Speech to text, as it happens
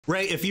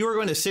Right. If you were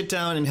going to sit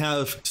down and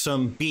have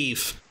some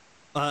beef,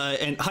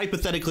 and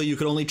hypothetically you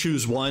could only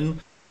choose one,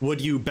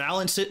 would you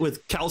balance it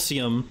with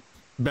calcium,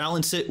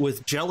 balance it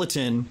with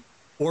gelatin,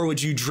 or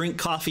would you drink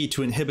coffee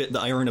to inhibit the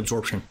iron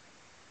absorption?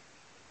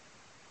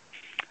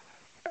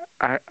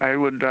 I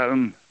would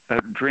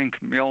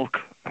drink milk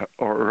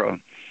or uh,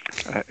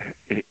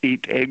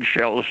 eat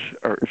eggshells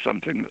or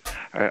something.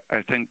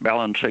 I think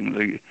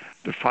balancing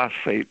the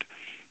phosphate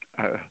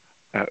uh,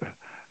 uh,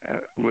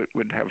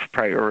 would have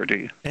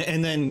priority.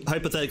 And then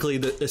hypothetically,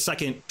 the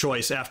second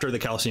choice after the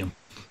calcium.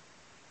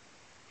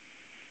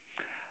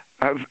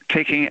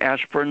 Taking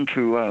aspirin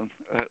to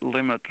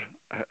limit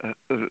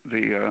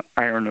the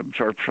iron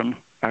absorption.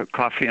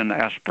 Coffee and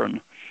aspirin,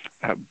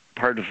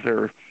 part of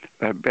their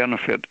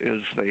benefit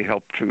is they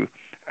help to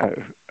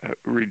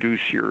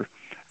reduce your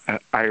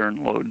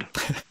iron load.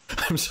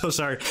 I'm so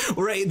sorry.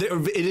 Right.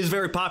 It is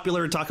very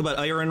popular to talk about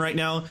iron right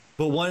now,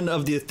 but one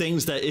of the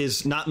things that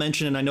is not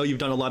mentioned, and I know you've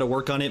done a lot of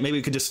work on it, maybe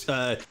we could just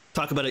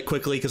talk about it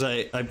quickly because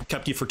I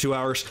kept you for 2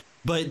 hours,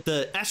 but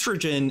the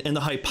estrogen and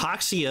the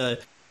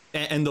hypoxia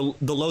and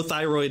the low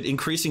thyroid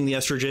increasing the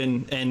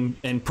estrogen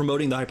and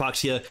promoting the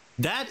hypoxia,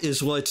 that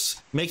is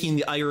what's making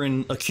the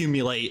iron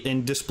accumulate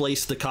and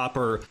displace the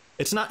copper.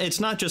 It's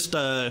not just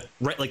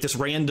like this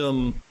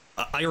random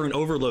iron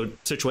overload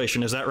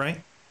situation. Is that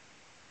right?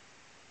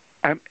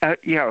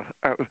 Yeah.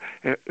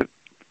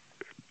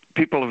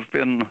 People have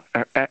been,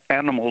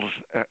 animals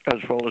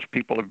as well as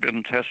people have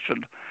been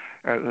tested.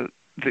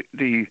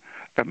 The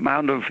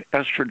amount of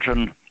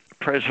estrogen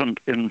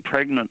present in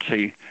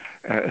pregnancy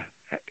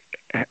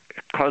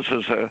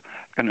causes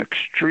an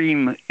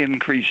extreme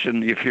increase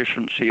in the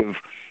efficiency of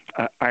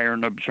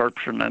iron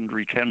absorption and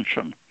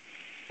retention.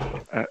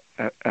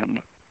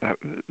 And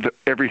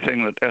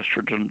everything that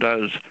estrogen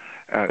does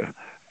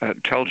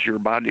tells your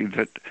body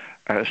that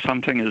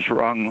something is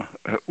wrong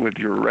with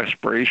your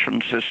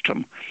respiration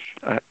system,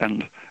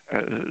 and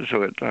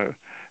so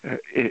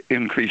it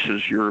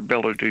increases your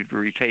ability to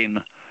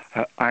retain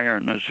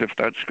iron, as if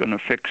that's going to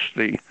fix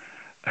the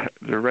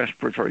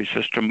respiratory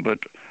system, but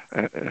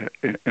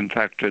in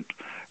fact it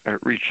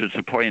reaches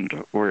a point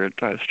where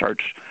it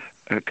starts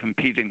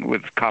competing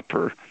with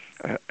copper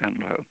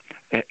and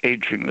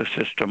aging the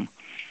system,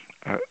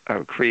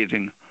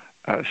 creating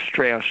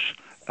stress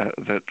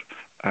that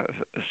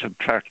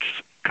subtracts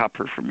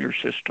copper from your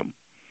system.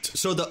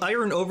 So the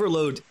iron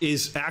overload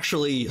is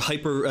actually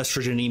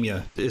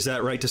hyperestrogenemia. Is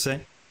that right to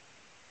say?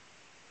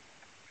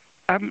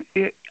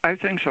 I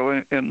think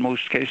so in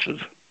most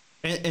cases.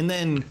 And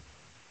then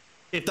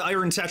if the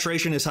iron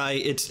saturation is high,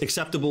 it's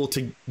acceptable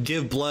to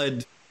give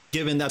blood,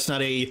 given that's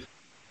not a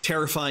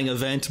terrifying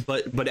event,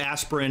 but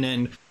aspirin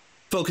and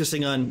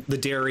focusing on the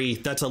dairy,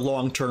 that's a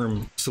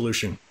long-term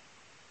solution.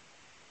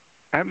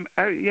 Yeah,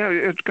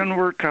 it's going to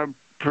work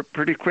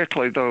pretty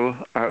quickly, though.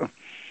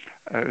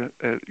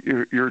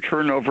 Your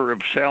turnover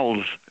of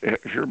cells,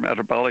 if your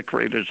metabolic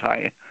rate is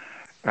high,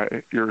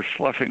 you're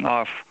sloughing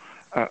off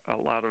a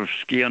lot of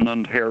skin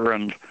and hair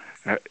and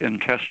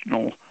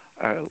intestinal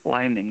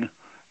lining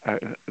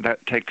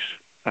that takes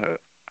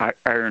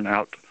iron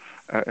out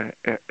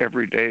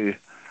every day.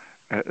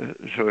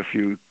 So if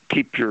you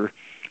keep your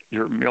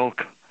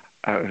milk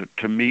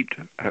to meat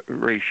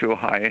ratio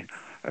high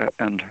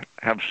and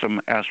have some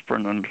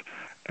aspirin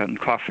and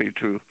coffee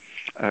to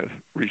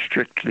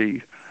restrict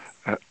the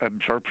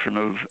absorption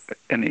of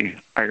any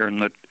iron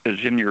that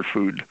is in your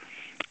food,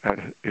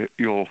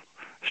 you'll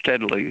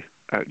steadily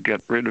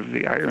get rid of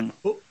the iron.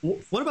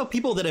 What about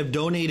people that have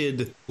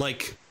donated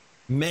like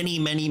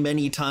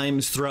many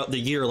times throughout the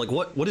year? Like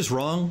what is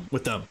wrong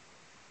with them?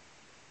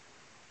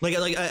 Like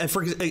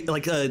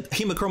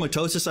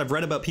hemochromatosis, I've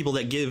read about people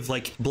that give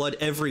like blood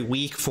every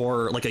week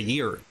for like a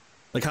year.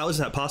 Like how is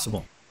that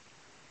possible?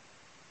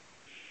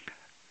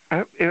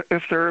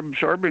 If they're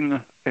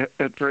absorbing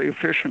it very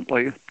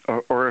efficiently,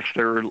 or if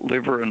their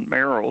liver and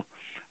marrow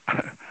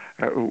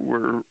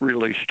were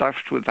really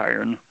stuffed with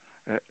iron,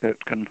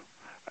 it can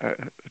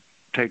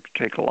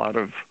take a lot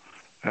of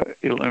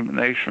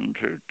elimination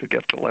to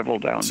get the level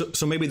down.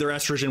 So maybe their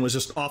estrogen was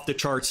just off the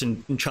charts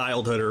in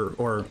childhood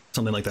or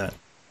something like that.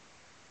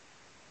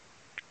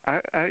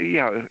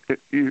 Yeah,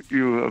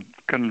 you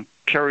can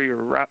carry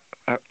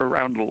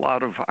around a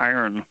lot of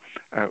iron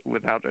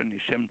without any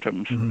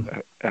symptoms,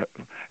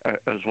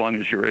 as long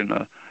as you're in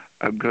a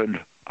good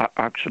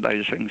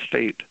oxidizing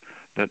state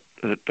that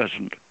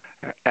doesn't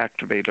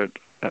activate it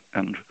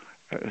and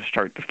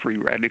start the free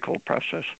radical process.